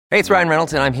Hey, it's Ryan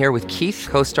Reynolds, and I'm here with Keith,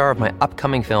 co-star of my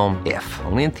upcoming film, If,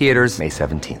 only in theaters May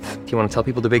 17th. Do you want to tell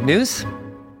people the big news?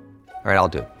 All right, I'll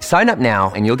do it. Sign up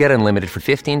now and you'll get unlimited for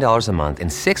 $15 a month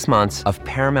and 6 months of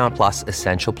Paramount Plus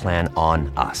Essential Plan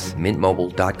on us.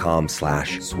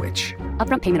 MintMobile.com/switch.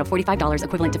 Upfront payment of $45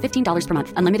 equivalent to $15 per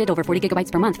month. Unlimited over 40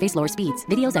 gigabytes per month. Face lower speeds.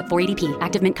 Videos at 480p.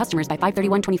 Active Mint customers by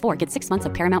 531.24 get 6 months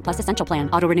of Paramount Plus Essential Plan.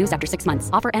 Auto renews after 6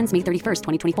 months. Offer ends May 31st,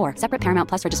 2024. Separate Paramount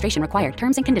Plus registration required.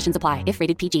 Terms and conditions apply if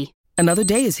rated PG. Another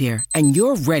day is here, and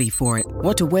you're ready for it.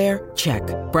 What to wear? Check.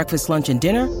 Breakfast, lunch, and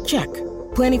dinner? Check.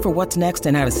 Planning for what's next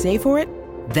and how to save for it?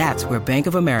 That's where Bank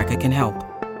of America can help.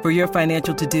 For your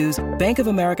financial to-dos, Bank of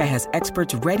America has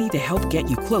experts ready to help get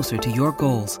you closer to your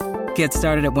goals. Get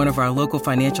started at one of our local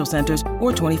financial centers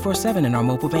or 24/7 in our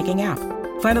mobile banking app.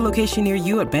 Find a location near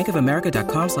you at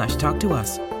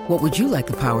bankofamerica.com/talktous. What would you like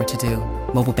the power to do?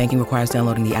 Mobile banking requires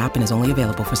downloading the app and is only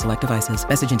available for select devices.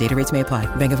 Message and data rates may apply.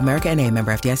 Bank of America N.A.,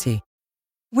 member FDIC.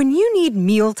 When you need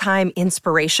mealtime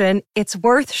inspiration, it's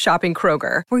worth shopping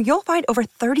Kroger, where you'll find over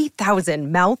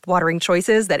 30,000 mouth-watering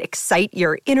choices that excite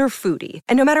your inner foodie.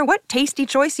 And no matter what tasty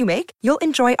choice you make, you'll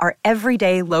enjoy our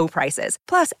everyday low prices,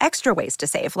 plus extra ways to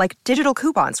save, like digital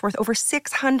coupons worth over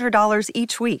 $600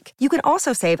 each week. You can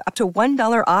also save up to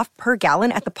 $1 off per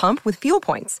gallon at the pump with fuel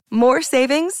points. More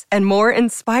savings and more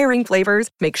inspiring flavors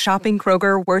make shopping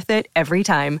Kroger worth it every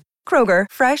time. Kroger,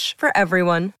 fresh for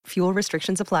everyone. Fuel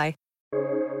restrictions apply.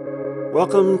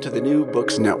 Welcome to the New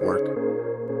Books Network.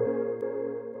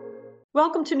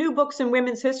 Welcome to New Books in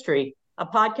Women's History, a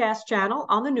podcast channel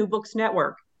on the New Books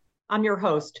Network. I'm your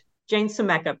host, Jane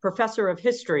Semeka, professor of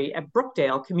history at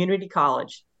Brookdale Community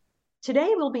College.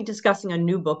 Today, we'll be discussing a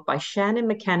new book by Shannon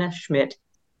McKenna Schmidt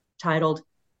titled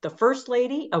The First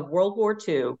Lady of World War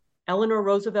II, Eleanor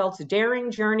Roosevelt's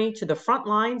Daring Journey to the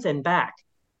Frontlines and Back,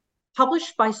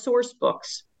 published by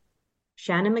Sourcebooks.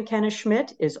 Shannon McKenna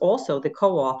Schmidt is also the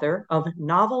co-author of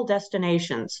Novel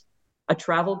Destinations, a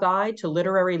travel guide to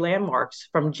literary landmarks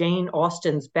from Jane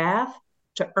Austen's Bath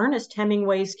to Ernest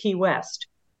Hemingway's Key West,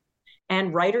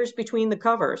 and Writers Between the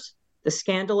Covers, the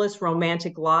scandalous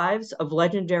romantic lives of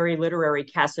legendary literary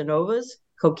Casanovas,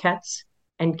 coquettes,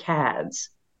 and cads.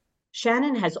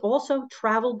 Shannon has also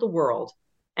traveled the world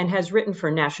and has written for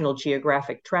National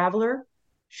Geographic Traveler,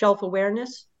 Shelf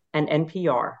Awareness, and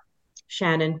NPR.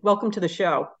 Shannon, welcome to the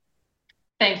show.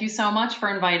 Thank you so much for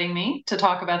inviting me to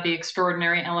talk about the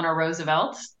extraordinary Eleanor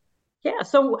Roosevelt. Yeah,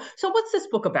 so what's this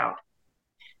book about?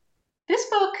 This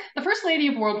book, The First Lady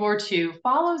of World War II,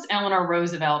 follows Eleanor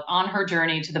Roosevelt on her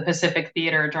journey to the Pacific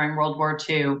Theater during World War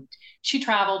II. She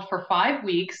traveled for 5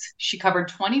 weeks. She covered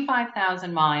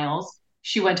 25,000 miles.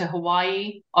 She went to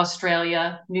Hawaii,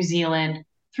 Australia, New Zealand,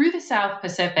 through the South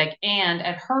Pacific, and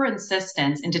at her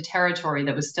insistence into territory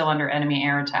that was still under enemy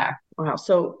air attack. Wow,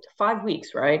 so 5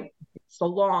 weeks, right? It's a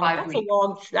long. 5 weeks.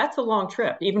 That's a long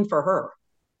trip, even for her.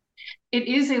 It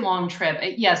is a long trip.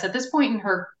 Yes, at this point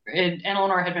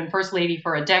Eleanor had been First Lady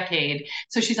for a decade,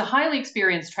 so she's a highly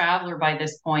experienced traveler by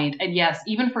this point. And yes,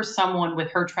 even for someone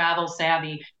with her travel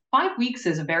savvy, 5 weeks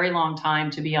is a very long time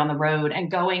to be on the road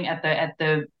and going at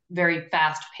the very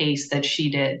fast pace that she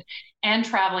did, and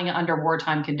traveling under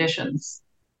wartime conditions.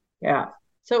 Yeah.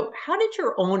 So how did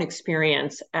your own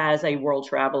experience as a world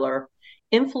traveler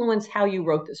influence how you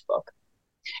wrote this book?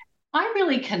 I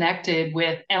really connected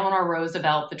with Eleanor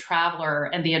Roosevelt, the traveler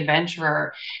and the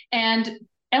adventurer. And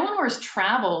Eleanor's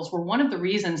travels were one of the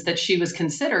reasons that she was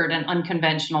considered an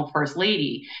unconventional First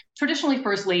Lady. Traditionally,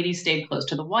 First Ladies stayed close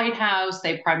to the White House.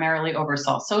 They primarily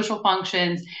oversaw social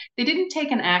functions. They didn't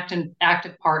take an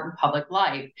active part in public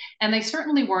life. And they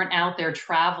certainly weren't out there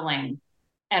traveling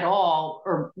at all,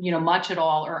 or much at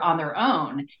all, or on their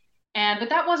own. But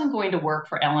that wasn't going to work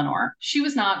for Eleanor. She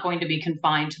was not going to be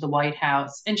confined to the White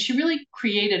House. And she really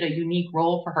created a unique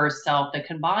role for herself that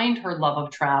combined her love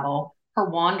of travel, her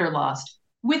wanderlust,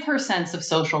 with her sense of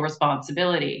social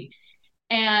responsibility.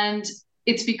 And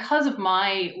it's because of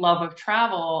my love of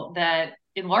travel that,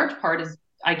 in large part,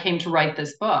 I came to write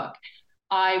this book.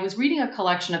 I was reading a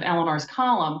collection of Eleanor's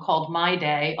column called My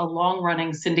Day, a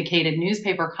long-running syndicated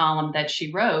newspaper column that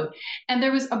she wrote. And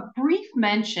there was a brief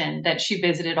mention that she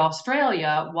visited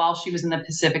Australia while she was in the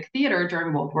Pacific Theater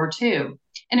during World War II.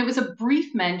 And it was a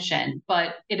brief mention,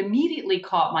 but it immediately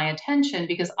caught my attention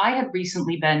because I had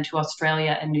recently been to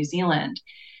Australia and New Zealand.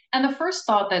 And the first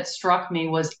thought that struck me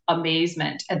was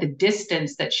amazement at the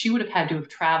distance that she would have had to have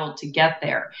traveled to get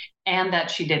there, and that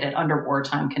she did it under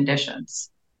wartime conditions.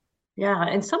 Yeah,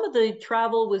 and some of the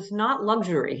travel was not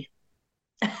luxury.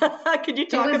 Could you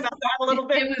talk about that a little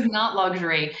bit? It was not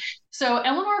luxury. So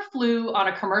Eleanor flew on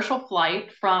a commercial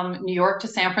flight from New York to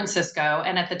San Francisco,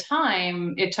 and at the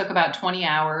time, it took about 20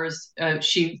 hours.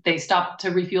 They stopped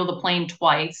to refuel the plane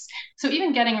twice. So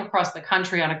even getting across the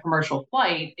country on a commercial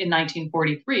flight in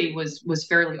 1943 was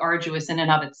fairly arduous in and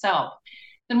of itself.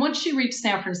 Then once she reached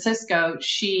San Francisco,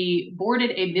 she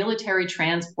boarded a military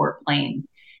transport plane.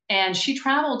 And she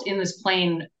traveled in this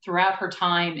plane throughout her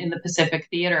time in the Pacific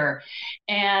Theater.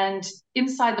 And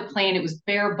inside the plane, it was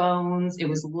bare bones, it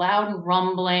was loud and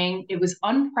rumbling, it was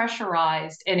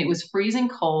unpressurized, and it was freezing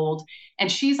cold. And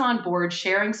she's on board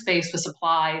sharing space with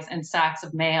supplies and sacks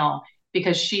of mail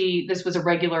because this was a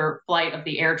regular flight of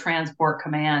the Air Transport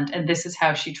Command. And this is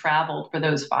how she traveled for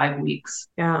those 5 weeks.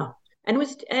 Yeah.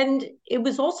 And it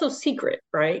was also secret,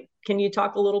 right? Can you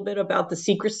talk a little bit about the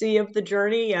secrecy of the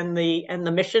journey and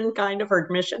the mission, kind of her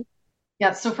mission?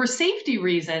 Yeah, so for safety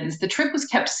reasons, the trip was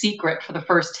kept secret for the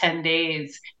first 10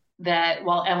 days that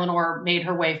while Eleanor made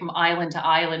her way from island to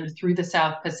island through the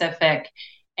South Pacific.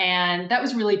 And that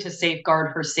was really to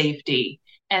safeguard her safety.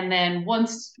 And then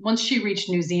once she reached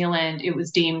New Zealand, it was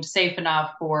deemed safe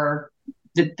enough for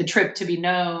the trip to be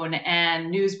known, and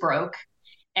news broke.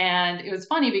 And it was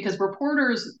funny because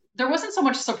there wasn't so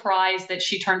much surprise that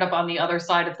she turned up on the other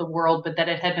side of the world, but that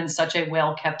it had been such a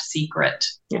well-kept secret.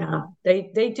 Yeah,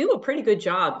 they do a pretty good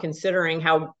job considering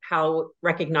how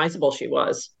recognizable she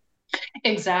was.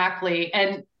 Exactly.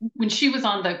 And when she was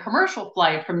on the commercial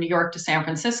flight from New York to San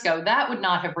Francisco, that would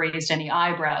not have raised any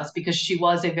eyebrows because she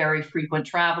was a very frequent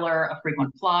traveler, a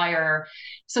frequent flyer.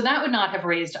 So that would not have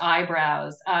raised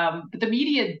eyebrows. But the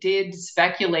media did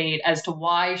speculate as to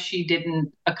why she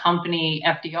didn't accompany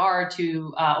FDR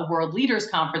to a World Leaders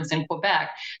Conference in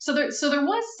Quebec. So there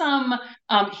was some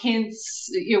hints,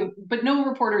 but no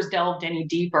reporters delved any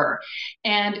deeper.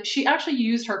 And she actually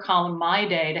used her column My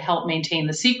Day to help maintain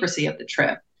the secrecy of the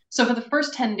trip. So for the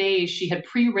first 10 days, she had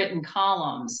pre-written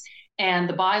columns, and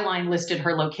the byline listed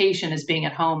her location as being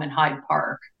at home in Hyde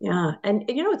Park. Yeah. And,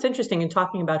 it's interesting in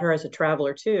talking about her as a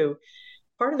traveler, too.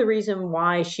 Part of the reason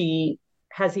why she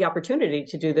has the opportunity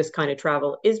to do this kind of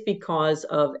travel is because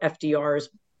of FDR's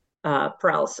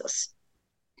paralysis.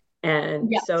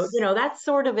 And yes. So, that's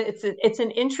sort of, it's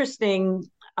an interesting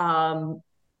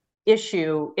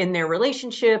issue in their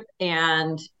relationship,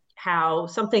 and how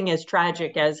something as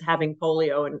tragic as having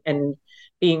polio and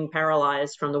being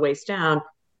paralyzed from the waist down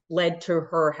led to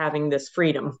her having this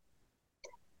freedom.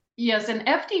 Yes, and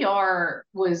FDR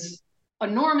was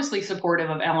enormously supportive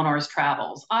of Eleanor's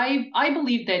travels. I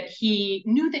believe that he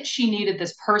knew that she needed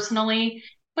this personally,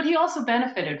 but he also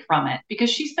benefited from it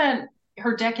because she spent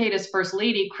her decade as First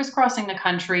Lady crisscrossing the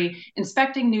country,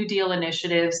 inspecting New Deal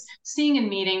initiatives, seeing and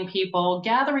meeting people,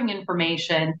 gathering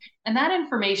information, and that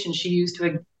information she used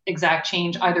to exact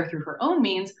change either through her own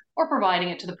means or providing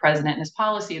it to the president and his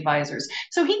policy advisors.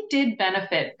 So he did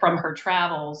benefit from her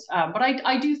travels, but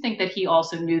I do think that he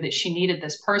also knew that she needed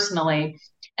this personally.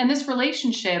 And this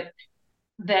relationship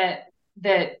that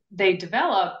they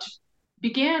developed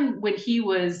began when he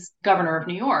was governor of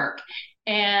New York.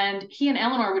 And he and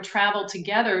Eleanor would travel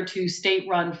together to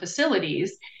state-run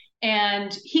facilities,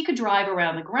 and he could drive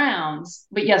around the grounds.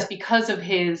 But yes, because of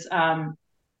his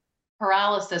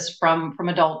paralysis from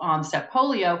adult onset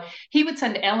polio, he would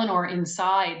send Eleanor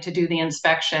inside to do the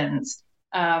inspections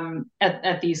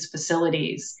at these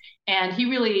facilities. And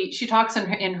she talks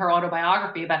in her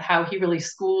autobiography about how he really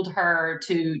schooled her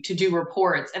to do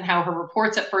reports, and how her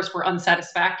reports at first were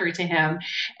unsatisfactory to him.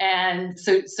 And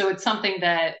so it's something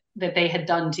that they had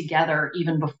done together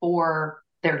even before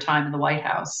their time in the White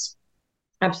House.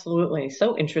 Absolutely.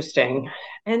 So interesting.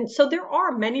 And so there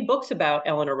are many books about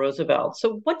Eleanor Roosevelt.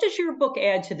 So what does your book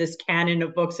add to this canon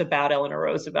of books about Eleanor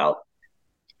Roosevelt?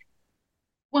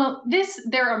 Well,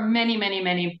 there are many, many,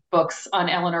 many books on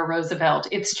Eleanor Roosevelt.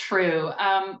 It's true.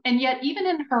 And yet, even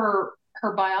in her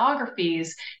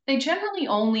biographies, they generally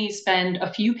only spend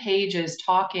a few pages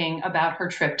talking about her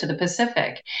trip to the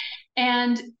Pacific.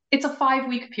 And it's a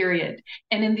 5-week period.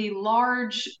 And in the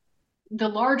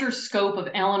larger scope of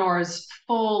Eleanor's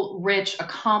full, rich,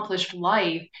 accomplished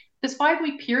life, this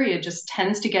 5-week period just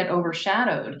tends to get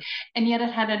overshadowed. And yet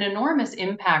it had an enormous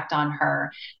impact on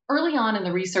her. Early on in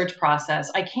the research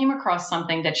process, I came across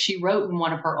something that she wrote in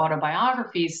one of her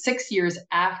autobiographies 6 years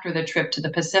after the trip to the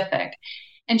Pacific.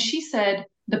 And she said,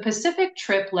 "The Pacific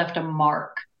trip left a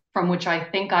mark from which I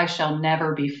think I shall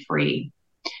never be free."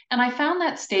 And I found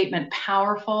that statement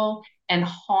powerful and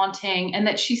haunting, and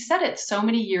that she said it so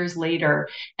many years later.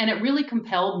 And it really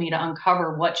compelled me to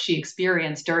uncover what she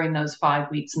experienced during those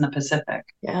 5 weeks in the Pacific.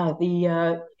 Yeah,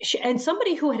 and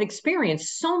somebody who had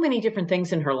experienced so many different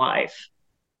things in her life.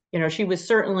 She was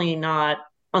certainly not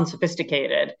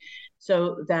unsophisticated.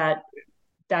 So that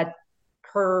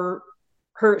her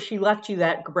she left you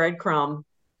that breadcrumb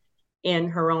in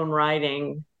her own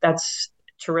writing. That's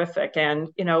terrific. And,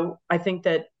 I think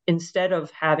that instead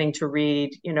of having to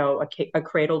read, a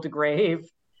cradle to grave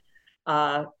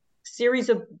series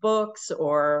of books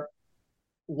or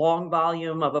long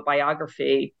volume of a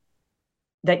biography,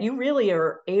 that you really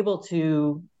are able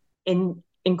to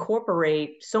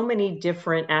incorporate so many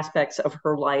different aspects of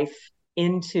her life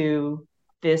into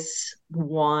this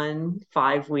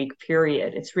 5-week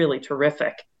period. It's really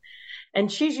terrific.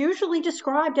 And she's usually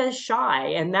described as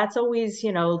shy, and that's always,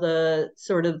 the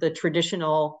sort of the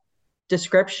traditional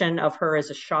description of her as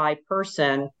a shy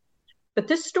person. But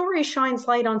this story shines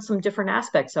light on some different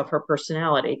aspects of her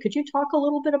personality. Could you talk a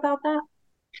little bit about that?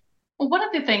 Well, one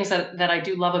of the things that I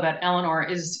do love about Eleanor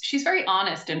is she's very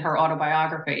honest in her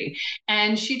autobiography.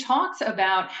 And she talks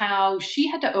about how she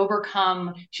had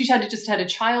a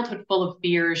childhood full of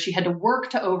fears. She had to work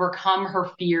to overcome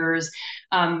her fears,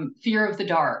 fear of the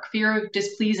dark, fear of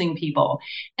displeasing people.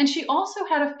 And she also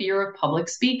had a fear of public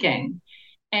speaking.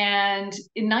 And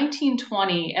in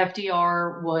 1920,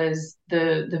 FDR was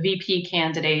the VP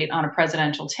candidate on a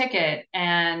presidential ticket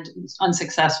and was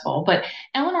unsuccessful. But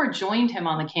Eleanor joined him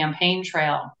on the campaign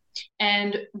trail.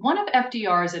 And one of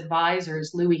FDR's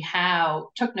advisors, Louis Howe,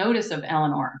 took notice of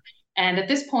Eleanor. And at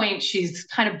this point, she's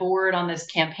kind of bored on this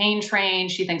campaign train.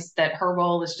 She thinks that her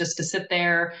role is just to sit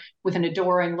there with an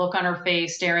adoring look on her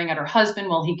face, staring at her husband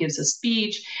while he gives a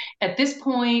speech. At this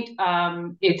point,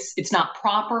 it's not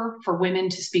proper for women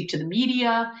to speak to the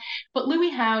media. But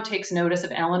Louis Howe takes notice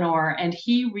of Eleanor, and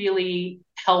he really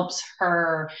helps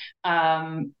her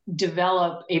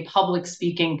develop a public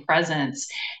speaking presence.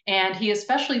 And he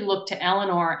especially looked to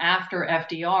Eleanor after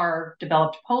FDR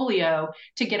developed polio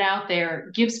to get out there,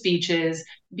 give speeches,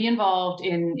 be involved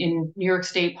in New York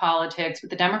State politics with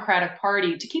the Democratic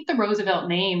Party, to keep the Roosevelt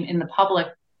name in the public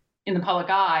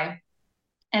eye.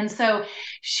 And so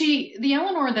the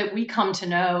Eleanor that we come to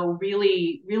know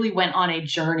really, really went on a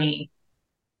journey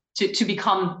to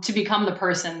become the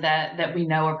person that we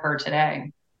know of her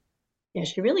today. Yeah,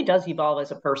 she really does evolve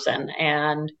as a person.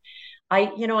 And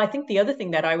I think the other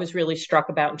thing that I was really struck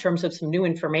about in terms of some new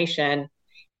information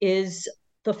is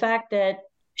the fact that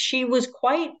she was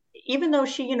even though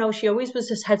she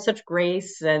always had such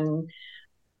grace, and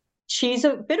she's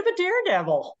a bit of a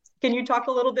daredevil. Can you talk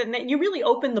a little bit? And you really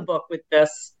open the book with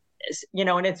this,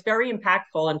 and it's very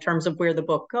impactful in terms of where the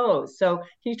book goes. So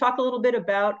can you talk a little bit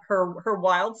about her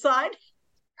wild side?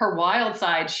 Her wild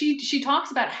side. She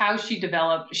talks about how she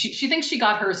developed. She thinks she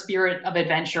got her spirit of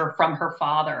adventure from her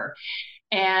father.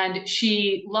 And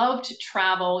she loved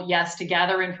travel, yes, to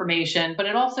gather information, but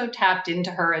it also tapped into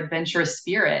her adventurous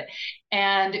spirit.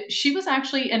 And she was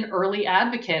actually an early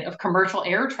advocate of commercial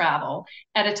air travel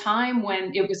at a time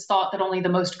when it was thought that only the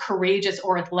most courageous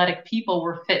or athletic people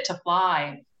were fit to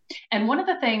fly. And one of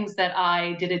the things that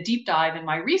I did a deep dive in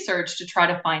my research to try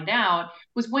to find out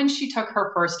was when she took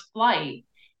her first flight.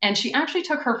 And she actually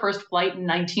took her first flight in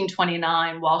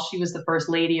 1929 while she was the first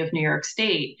lady of New York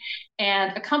State.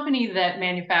 And a company that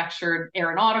manufactured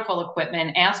aeronautical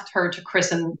equipment asked her to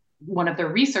christen one of their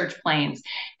research planes.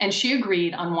 And she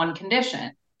agreed on one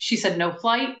condition. She said, no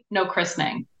flight, no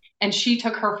christening. And she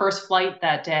took her first flight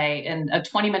that day in a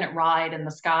 20-minute ride in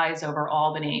the skies over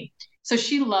Albany. So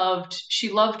she loved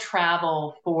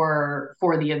travel for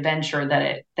the adventure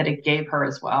that it gave her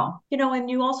as well. And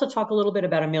you also talk a little bit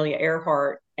about Amelia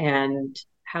Earhart and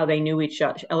how they knew each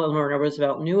other. Eleanor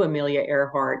Roosevelt knew Amelia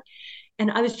Earhart.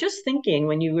 And I was just thinking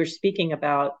when you were speaking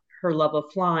about her love of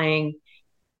flying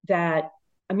that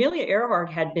Amelia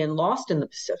Earhart had been lost in the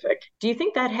Pacific. Do you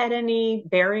think that had any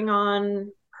bearing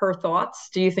on her thoughts?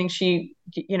 Do you think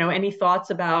any thoughts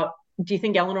about, do you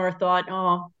think Eleanor thought,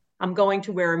 oh, I'm going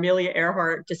to where Amelia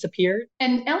Earhart disappeared?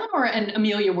 And Eleanor and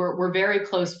Amelia were very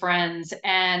close friends.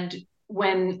 And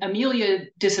when Amelia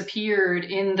disappeared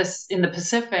in the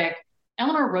Pacific,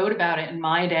 Eleanor wrote about it in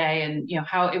My Day, and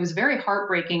how it was a very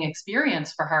heartbreaking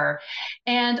experience for her.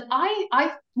 And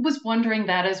I was wondering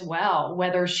that as well,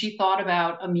 whether she thought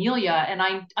about Amelia. And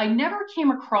I never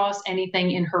came across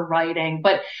anything in her writing,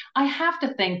 but I have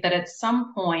to think that at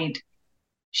some point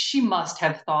she must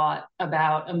have thought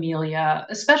about Amelia,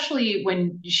 especially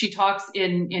when she talks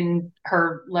in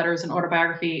her letters and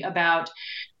autobiography about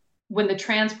when the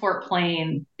transport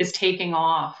plane is taking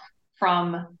off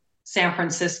from San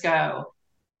Francisco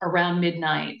around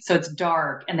midnight. So it's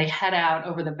dark and they head out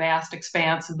over the vast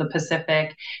expanse of the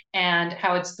Pacific, and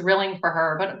how it's thrilling for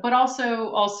her, but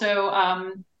also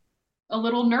a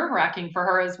little nerve-wracking for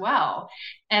her as well.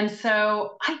 And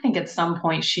so I think at some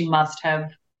point she must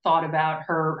have thought about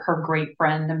her great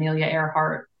friend, Amelia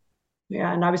Earhart.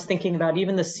 Yeah, and I was thinking about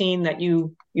even the scene that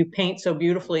you paint so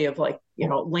beautifully of, like,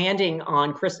 landing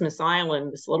on Christmas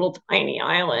Island, this little tiny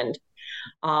island.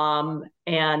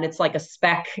 And it's like a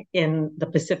speck in the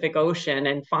Pacific Ocean,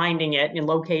 and finding it and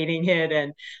locating it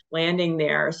and landing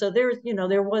there. So there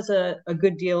was a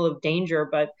good deal of danger,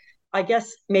 but I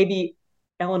guess maybe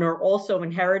Eleanor also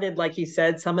inherited, like you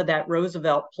said, some of that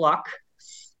Roosevelt pluck.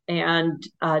 And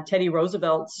Teddy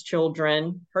Roosevelt's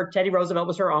children, Teddy Roosevelt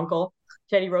was her uncle.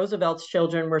 Teddy Roosevelt's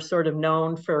children were sort of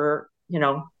known for,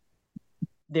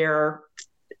 their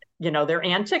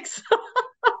antics.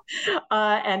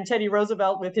 And Teddy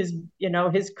Roosevelt, with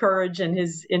his courage and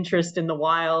his interest in the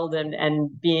wild,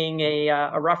 and being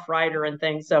a Rough Rider and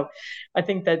things. So I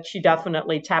think that she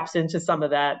definitely taps into some of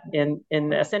that in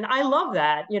this. And I love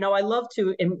that. I love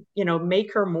to,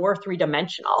 make her more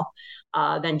three-dimensional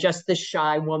than just this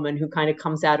shy woman who kind of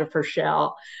comes out of her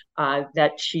shell,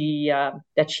 that she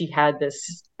had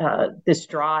this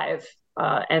drive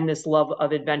and this love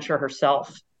of adventure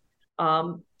herself.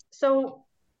 So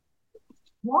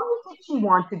why did she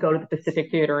want to go to the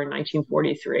Pacific Theater in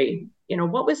 1943?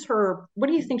 What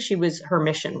do you think her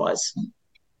mission was?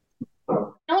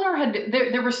 Eleanor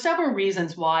there were several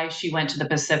reasons why she went to the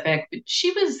Pacific.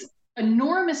 She was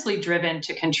enormously driven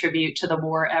to contribute to the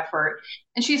war effort.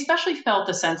 And she especially felt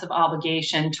a sense of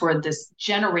obligation toward this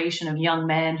generation of young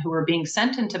men who were being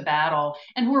sent into battle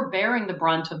and who were bearing the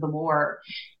brunt of the war.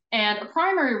 And a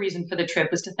primary reason for the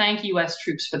trip was to thank U.S.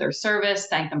 troops for their service,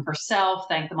 thank them herself,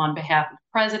 thank them on behalf of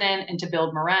the president, and to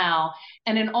build morale.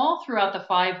 And in all throughout the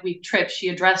 5-week trip, she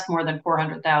addressed more than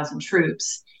 400,000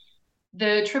 troops.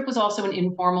 The trip was also an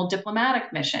informal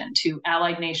diplomatic mission to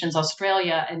allied nations,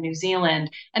 Australia and New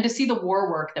Zealand, and to see the war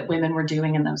work that women were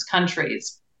doing in those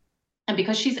countries. And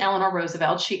because she's Eleanor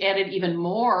Roosevelt, she added even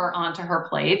more onto her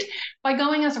plate by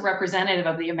going as a representative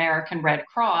of the American Red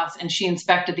Cross, and she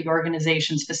inspected the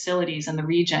organization's facilities in the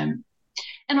region.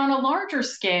 And on a larger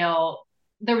scale,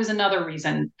 there was another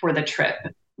reason for the trip.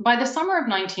 By the summer of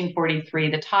 1943,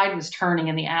 the tide was turning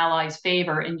in the Allies'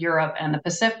 favor in Europe and the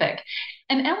Pacific.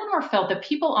 And Eleanor felt that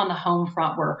people on the home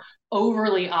front were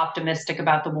overly optimistic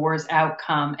about the war's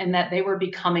outcome and that they were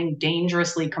becoming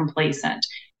dangerously complacent.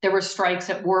 There were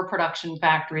strikes at war production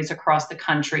factories across the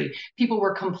country. People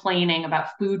were complaining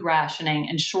about food rationing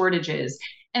and shortages.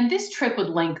 And this trip would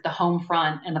link the home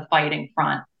front and the fighting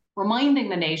front, reminding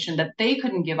the nation that they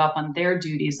couldn't give up on their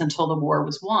duties until the war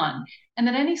was won, and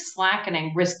that any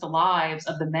slackening risked the lives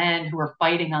of the men who were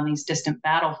fighting on these distant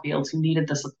battlefields who needed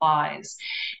the supplies.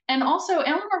 And also,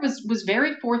 Eleanor was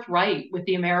very forthright with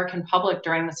the American public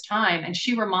during this time, and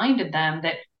she reminded them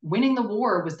that winning the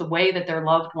war was the way that their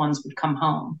loved ones would come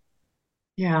home.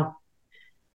 Yeah.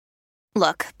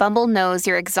 Look, Bumble knows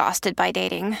you're exhausted by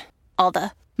dating. All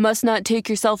the must not take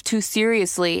yourself too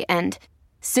seriously and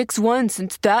 6'1"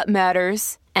 since that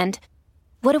matters. And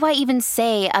what do I even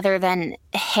say other than,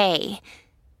 hey?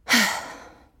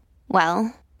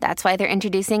 Well, that's why they're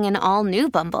introducing an all-new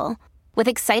Bumble, with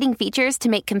exciting features to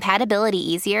make compatibility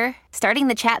easier, starting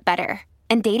the chat better,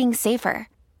 and dating safer.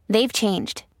 They've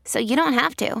changed, so you don't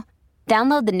have to.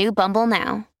 Download the new Bumble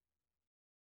now.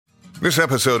 This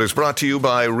episode is brought to you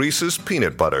by Reese's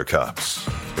Peanut Butter Cups.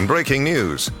 In breaking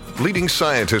news, leading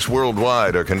scientists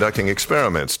worldwide are conducting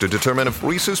experiments to determine if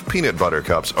Reese's Peanut Butter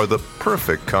Cups are the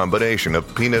perfect combination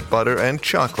of peanut butter and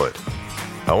chocolate.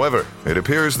 However, it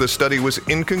appears the study was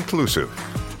inconclusive,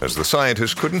 as the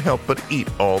scientists couldn't help but eat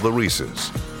all the Reese's.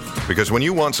 Because when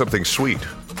you want something sweet,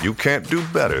 you can't do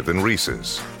better than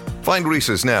Reese's. Find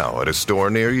Reese's now at a store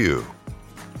near you.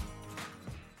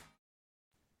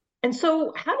 And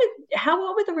so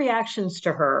what were the reactions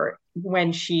to her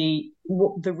when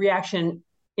the reaction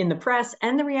in the press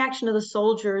and the reaction of the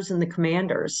soldiers and the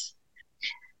commanders?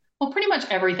 Well, pretty much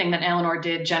everything that Eleanor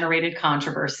did generated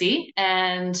controversy,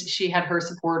 and she had her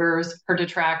supporters, her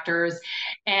detractors,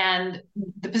 and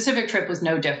the Pacific trip was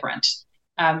no different.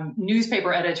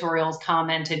 Newspaper editorials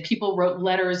commented, people wrote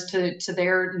letters to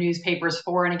their newspapers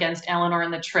for and against Eleanor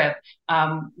and the trip.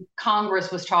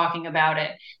 Congress was talking about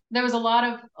it. There was a lot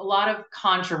of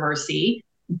controversy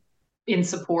in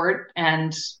support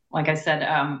and, like I said,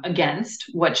 against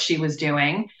what she was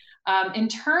doing. In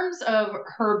terms of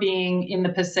her being in the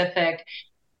Pacific,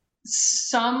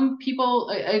 some people,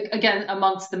 again,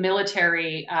 amongst the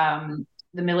military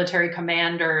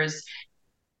commanders,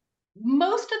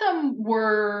 most of them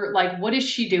were like, what is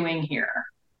she doing here?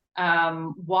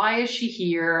 Why is she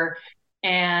here?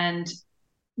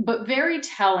 But very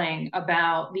telling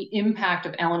about the impact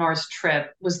of Eleanor's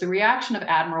trip was the reaction of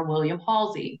Admiral William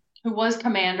Halsey, who was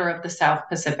commander of the South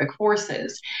Pacific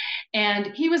Forces. And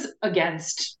he was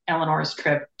against Eleanor's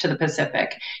trip to the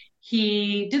Pacific.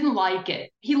 He didn't like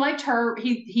it. He liked her.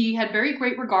 He had very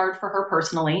great regard for her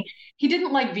personally. He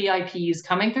didn't like VIPs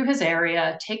coming through his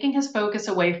area, taking his focus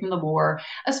away from the war,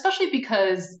 especially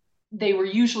because they were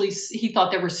usually, he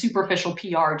thought they were superficial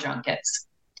PR junkets.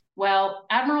 Well,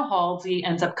 Admiral Halsey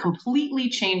ends up completely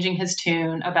changing his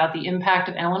tune about the impact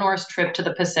of Eleanor's trip to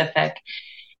the Pacific.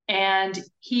 And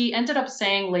he ended up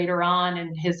saying later on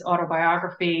in his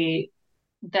autobiography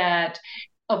that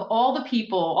of all the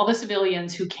people, all the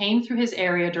civilians who came through his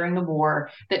area during the war,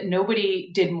 that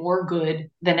nobody did more good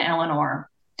than Eleanor.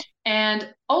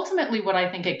 And ultimately, what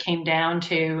I think it came down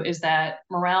to is that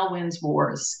morale wins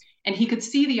wars. And he could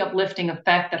see the uplifting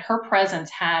effect that her presence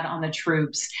had on the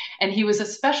troops. And he was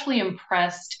especially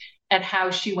impressed at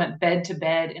how she went bed to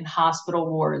bed in hospital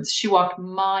wards. She walked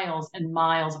miles and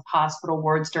miles of hospital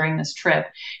wards during this trip,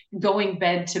 going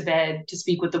bed to bed to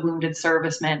speak with the wounded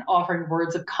servicemen, offering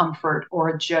words of comfort or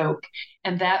a joke.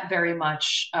 And that very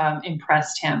much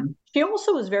impressed him. She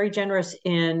also was very generous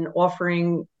in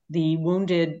offering the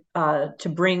wounded to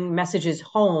bring messages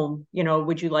home. You know,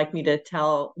 would you like me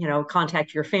to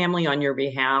contact your family on your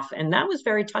behalf? And that was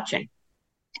very touching.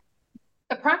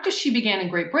 A practice she began in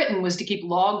Great Britain was to keep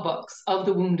logbooks of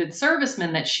the wounded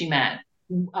servicemen that she met,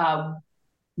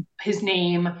 his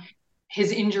name,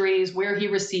 his injuries, where he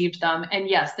received them, and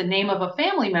yes, the name of a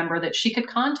family member that she could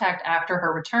contact after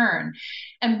her return.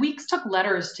 And weeks took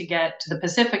letters to get to the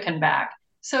Pacific and back.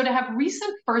 So to have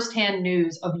recent firsthand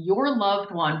news of your loved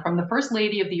one from the First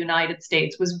Lady of the United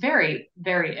States was very,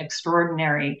 very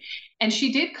extraordinary. And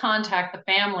she did contact the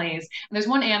families. And there's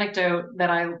one anecdote that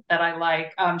I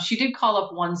like. She did call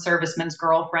up one serviceman's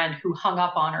girlfriend who hung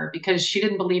up on her because she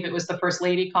didn't believe it was the First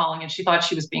Lady calling and she thought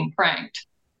she was being pranked.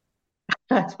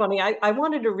 That's funny. I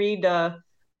wanted to read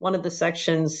one of the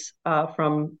sections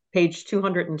from page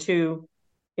 202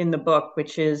 in the book,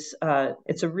 which is,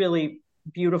 it's a really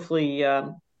beautifully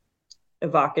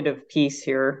evocative piece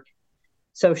here.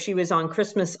 So she was on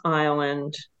Christmas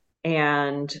Island,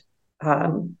 and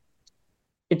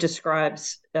it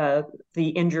describes the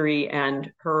injury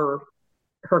and her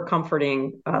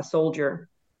comforting soldier.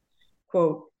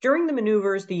 Quote, during the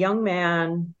maneuvers, the young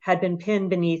man had been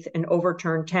pinned beneath an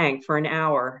overturned tank for an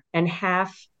hour and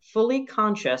half fully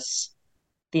conscious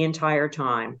the entire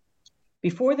time,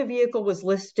 before the vehicle was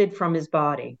lifted from his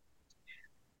body.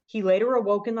 He later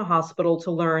awoke in the hospital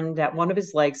to learn that one of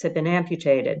his legs had been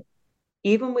amputated.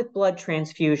 Even with blood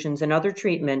transfusions and other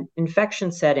treatment,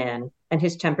 infection set in and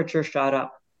his temperature shot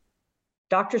up.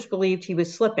 Doctors believed he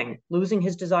was slipping, losing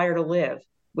his desire to live,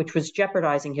 which was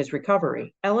jeopardizing his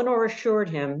recovery. Eleanor assured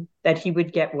him that he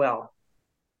would get well.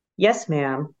 Yes,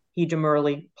 ma'am, he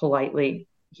murmured politely.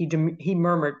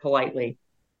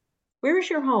 Where is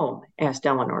your home? Asked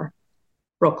Eleanor.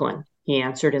 Brooklyn, he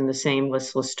answered in the same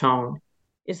listless tone.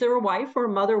 Is there a wife or a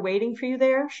mother waiting for you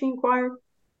there? She inquired.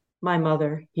 My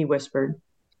mother, he whispered.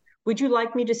 Would you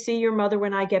like me to see your mother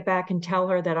when I get back and tell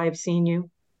her that I have seen you?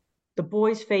 The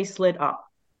boy's face lit up,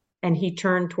 and he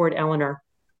turned toward Eleanor.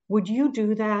 Would you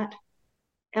do that?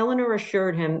 Eleanor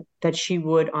assured him that she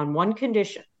would on one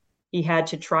condition. He had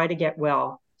to try to get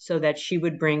well so that she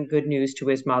would bring good news to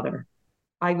his mother.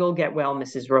 I will get well,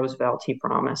 Mrs. Roosevelt, he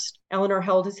promised. Eleanor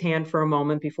held his hand for a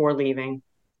moment before leaving.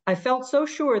 I felt so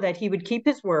sure that he would keep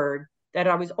his word that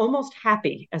I was almost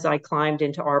happy as I climbed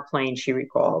into our plane, she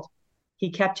recalled.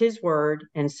 He kept his word,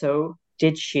 and so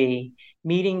did she,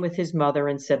 meeting with his mother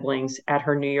and siblings at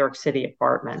her New York City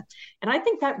apartment. And I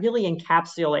think that really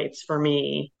encapsulates for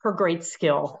me her great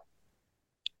skill,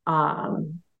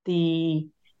 the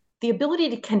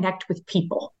ability to connect with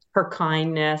people, her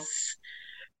kindness,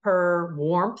 her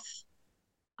warmth,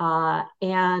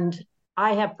 and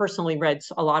I have personally read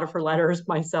a lot of her letters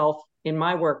myself in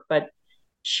my work, but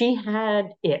she had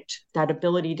that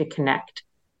ability to connect.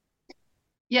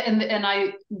 Yeah, and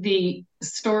the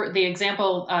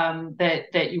example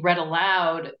that you read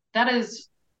aloud, that is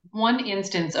one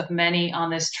instance of many on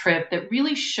this trip that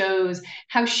really shows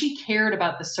how she cared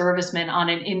about the servicemen on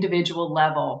an individual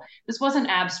level. This wasn't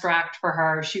abstract for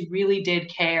her. She really did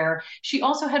care. She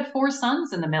also had 4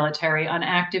 sons in the military on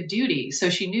active duty. So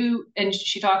she knew, and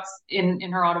she talks in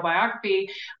her autobiography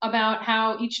about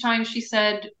how each time she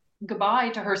said goodbye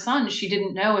to her son, she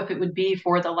didn't know if it would be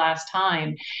for the last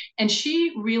time. And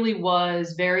she really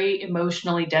was very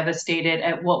emotionally devastated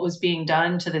at what was being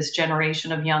done to this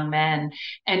generation of young men.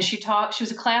 And she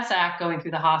was a class act going through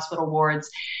the hospital wards,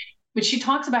 but she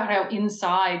talks about how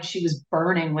inside she was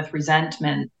burning with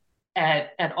resentment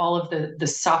at all of the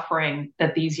suffering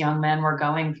that these young men were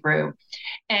going through.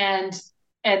 And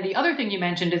And the other thing you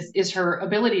mentioned is her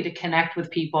ability to connect with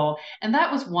people. And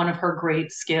that was one of her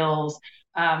great skills.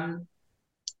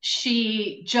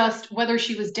 She just, whether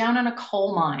she was down in a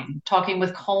coal mine, talking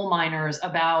with coal miners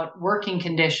about working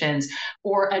conditions,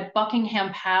 or at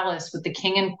Buckingham Palace with the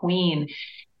king and queen,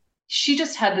 she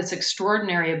just had this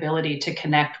extraordinary ability to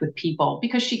connect with people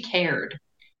because she cared.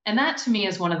 And that to me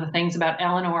is one of the things about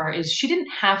Eleanor is she didn't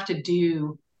have to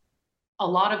do a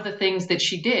lot of the things that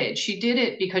she did. She did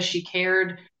it because she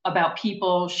cared about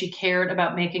people. She cared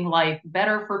about making life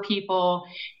better for people.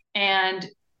 And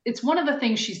it's one of the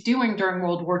things she's doing during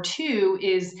World War II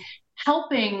is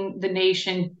helping the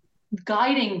nation,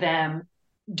 guiding them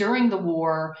during the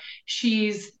war.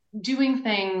 She's doing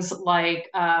things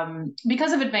like,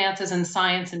 because of advances in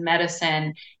science and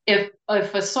medicine, if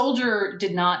a soldier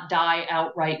did not die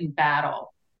outright in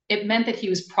battle, it meant that he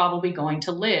was probably going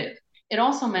to live. It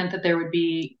also meant that there would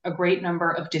be a great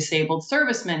number of disabled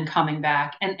servicemen coming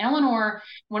back. And Eleanor,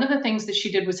 one of the things that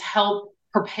she did was help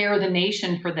prepare the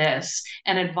nation for this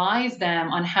and advise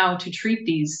them on how to treat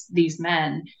these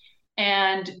men.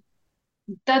 And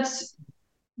that's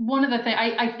one of the things.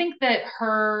 I think that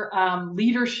her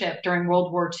leadership during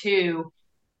World War II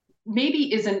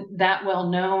maybe isn't that well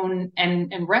known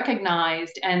and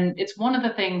recognized. And it's one of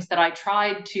the things that I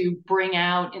tried to bring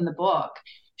out in the book.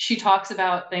 She talks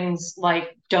about things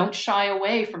like, don't shy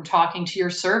away from talking to your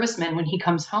serviceman when he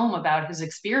comes home about his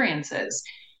experiences.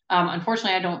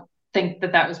 Unfortunately, I don't think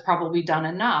that was probably done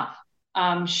enough.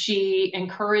 She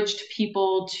encouraged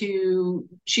women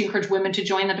to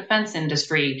join the defense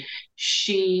industry.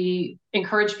 She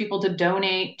encouraged people to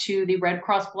donate to the Red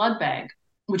Cross Blood Bank,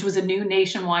 which was a new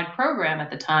nationwide program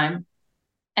at the time.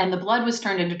 And the blood was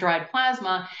turned into dried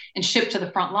plasma and shipped to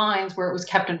the front lines where it was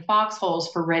kept in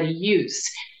foxholes for ready use.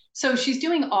 So she's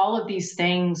doing all of these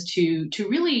things to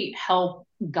really help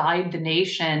guide the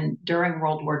nation during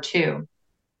World War II.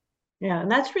 Yeah,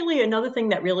 and that's really another thing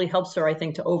that really helps her, I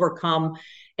think, to overcome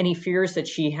any fears that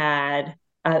she had,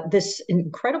 this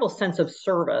incredible sense of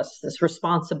service, this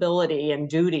responsibility and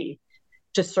duty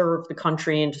to serve the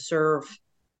country and to serve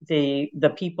the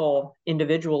people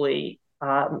individually,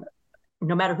 no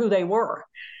matter who they were.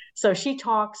 So she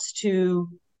talks to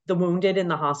the wounded in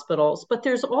the hospitals, but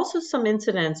there's also some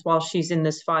incidents while she's in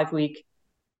this 5-week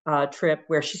trip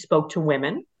where she spoke to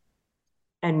women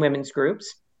and women's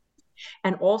groups.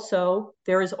 And also,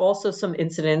 there is also some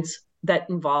incidents that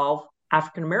involve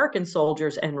African-American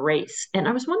soldiers and race. And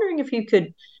I was wondering if you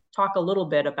could talk a little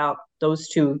bit about those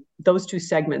two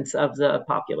segments of the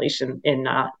population in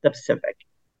the Pacific.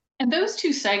 And those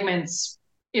two segments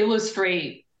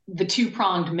illustrate the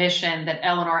two-pronged mission that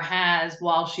Eleanor has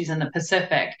while she's in the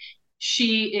Pacific.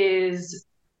 She is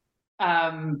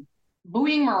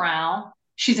buoying morale.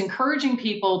 She's encouraging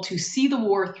people to see the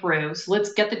war through. So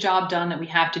let's get the job done that we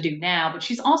have to do now. But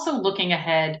she's also looking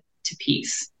ahead to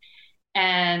peace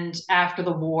and after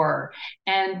the war.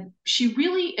 And she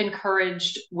really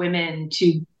encouraged women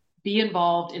to be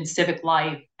involved in civic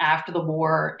life after the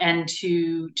war and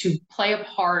to play a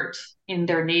part in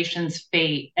their nation's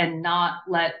fate and not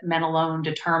let men alone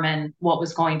determine what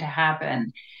was going to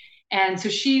happen. And so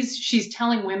she's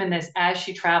telling women this as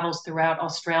she travels throughout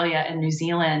Australia and New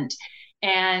Zealand.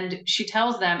 And she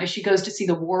tells them as she goes to see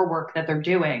the war work that they're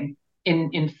doing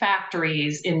in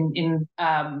factories, in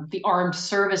the armed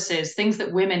services, things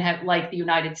that women have, like the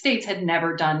United States, had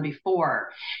never done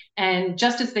before. And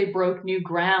just as they broke new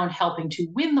ground helping to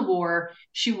win the war,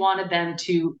 she wanted them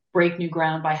to break new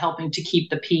ground by helping to keep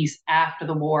the peace after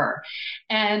the war.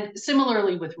 And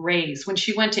similarly with race, when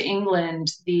she went to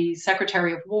England, the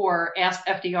Secretary of War asked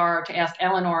FDR to ask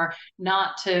Eleanor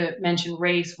not to mention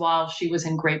race while she was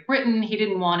in Great Britain. He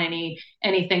didn't want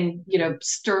anything,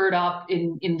 stirred up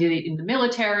in the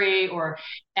military or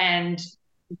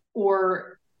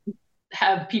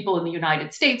have people in the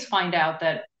United States find out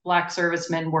that Black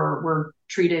servicemen were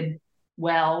treated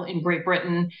well in Great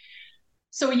Britain.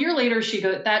 So a year later,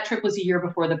 that trip was a year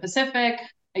before the Pacific.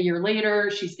 A year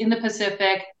later, she's in the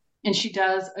Pacific and she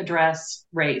does address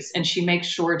race, and she makes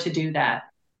sure to do that.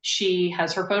 She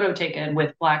has her photo taken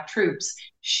with Black troops.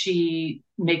 She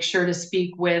makes sure to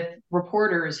speak with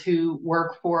reporters who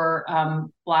work for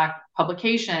Black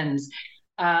publications.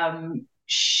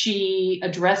 She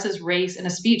addresses race in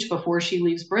a speech before she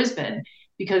leaves Brisbane,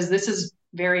 because this is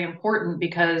very important,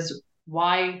 because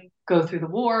why go through the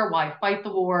war? Why fight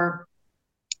the war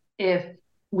if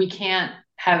we can't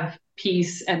have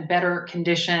peace and better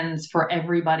conditions for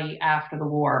everybody after the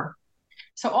war?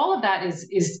 So all of that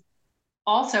is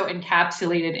also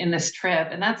encapsulated in this trip.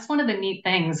 And that's one of the neat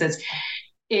things, is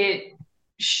it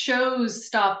shows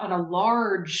stuff on a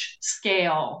large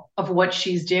scale of what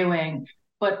she's doing,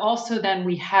 but also then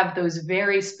we have those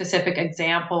very specific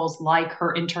examples like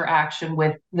her interaction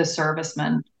with the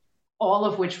servicemen, all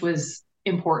of which was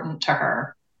important to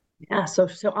her. Yeah, so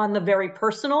on the very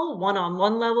personal,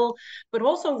 one-on-one level, but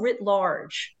also writ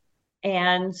large.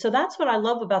 And so that's what I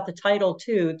love about the title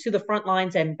too, To the Front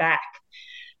Lines and Back,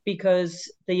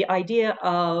 because the idea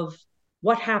of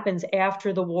what happens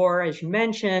after the war, as you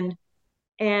mentioned.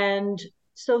 And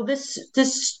so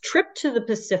this trip to the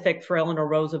Pacific for Eleanor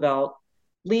Roosevelt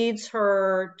leads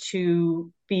her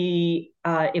to be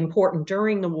important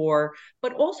during the war,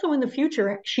 but also in the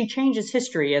future, she changes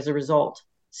history as a result.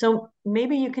 So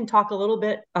maybe you can talk a little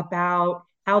bit about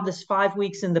how this 5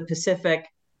 weeks in the Pacific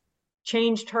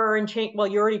changed her and well,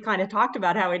 you already kind of talked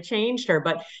about how it changed her,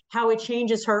 but how it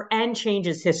changes her and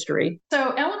changes history.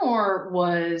 So Eleanor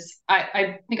was,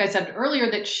 I think I said earlier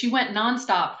that she went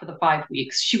nonstop for the 5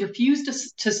 weeks. She refused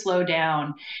to slow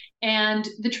down. And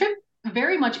the trip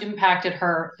very much impacted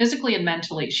her physically and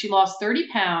mentally. She lost 30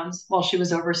 pounds while she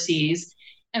was overseas.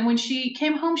 And when she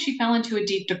came home, she fell into a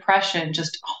deep depression,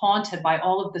 just haunted by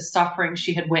all of the suffering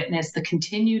she had witnessed, the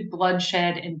continued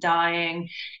bloodshed and dying.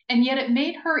 And yet it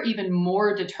made her even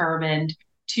more determined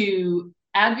to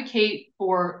advocate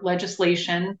for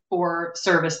legislation for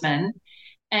servicemen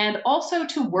and also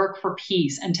to work for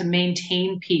peace and to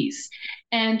maintain peace.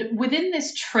 And within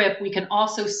this trip, we can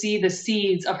also see the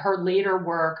seeds of her later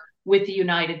work with the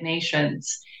United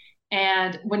Nations.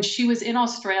 And when she was in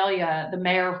Australia, the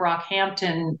mayor of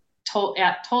Rockhampton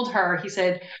told her, he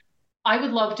said, "I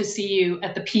would love to see you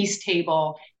at the peace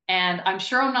table. And I'm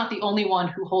sure I'm not the only one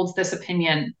who holds this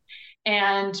opinion."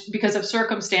 And because of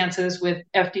circumstances with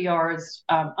FDR's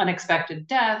unexpected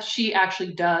death, she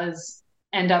actually does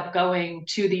end up going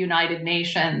to the United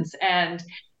Nations and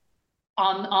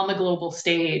on the global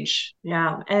stage.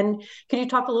 Yeah. And can you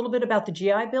talk a little bit about the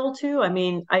GI Bill too? I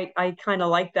mean, I kind of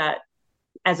like that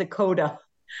as a coda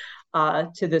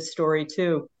to this story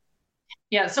too.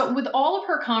 Yeah, so with all of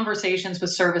her conversations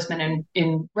with servicemen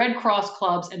in Red Cross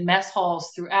clubs and mess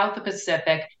halls throughout the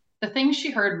Pacific, the things she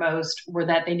heard most were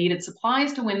that they needed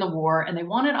supplies to win the war and they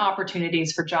wanted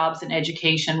opportunities for jobs and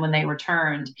education when they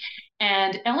returned.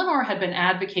 And Eleanor had been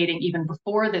advocating even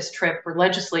before this trip for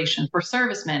legislation for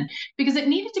servicemen because it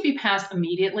needed to be passed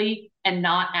immediately and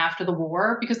not after the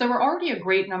war, because there were already a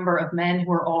great number of men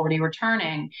who were already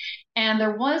returning. And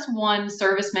there was one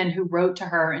serviceman who wrote to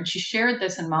her, and she shared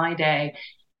this in My Day.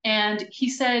 And he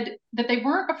said that they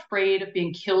weren't afraid of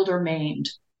being killed or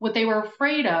maimed. What they were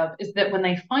afraid of is that when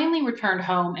they finally returned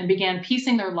home and began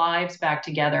piecing their lives back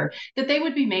together, that they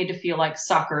would be made to feel like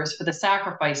suckers for the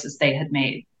sacrifices they had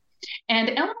made. And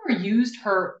Eleanor used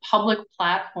her public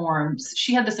platforms.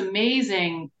 She had this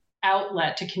amazing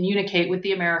outlet to communicate with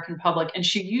the American public, and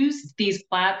she used these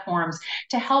platforms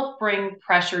to help bring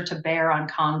pressure to bear on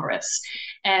Congress.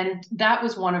 And that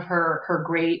was one of her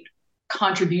great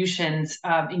contributions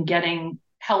in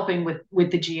helping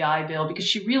with the GI Bill, because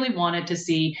she really wanted to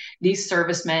see these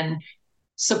servicemen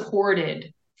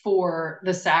supported for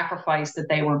the sacrifice that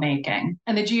they were making.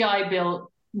 And the GI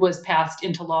Bill was passed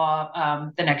into law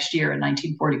the next year in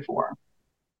 1944.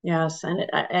 Yes,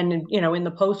 and you know, in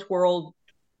the post-World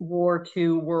War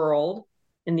II world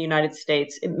in the United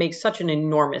States, it makes such an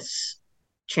enormous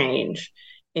change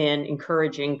in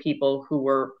encouraging people who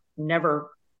were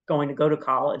never going to go to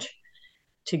college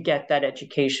to get that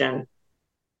education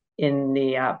in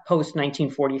the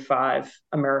post-1945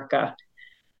 America.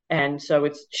 And so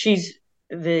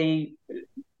the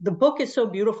book is so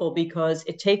beautiful because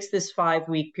it takes this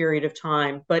 5-week period of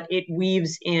time, but it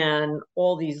weaves in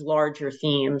all these larger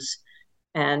themes.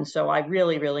 And so I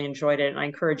really, really enjoyed it. And I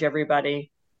encourage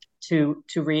everybody to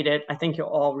read it. I think you'll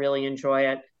all really enjoy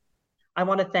it. I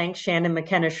want to thank Shannon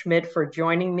McKenna Schmidt for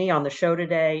joining me on the show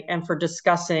today and for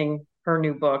discussing her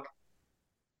new book,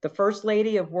 The First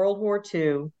Lady of World War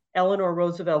II, Eleanor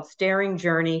Roosevelt's Daring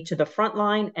Journey to the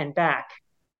Frontline and Back,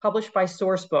 published by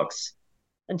Sourcebooks.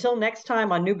 Until next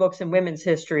time on New Books in Women's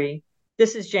History,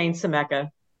 this is Jane Semeka.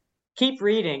 Keep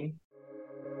reading.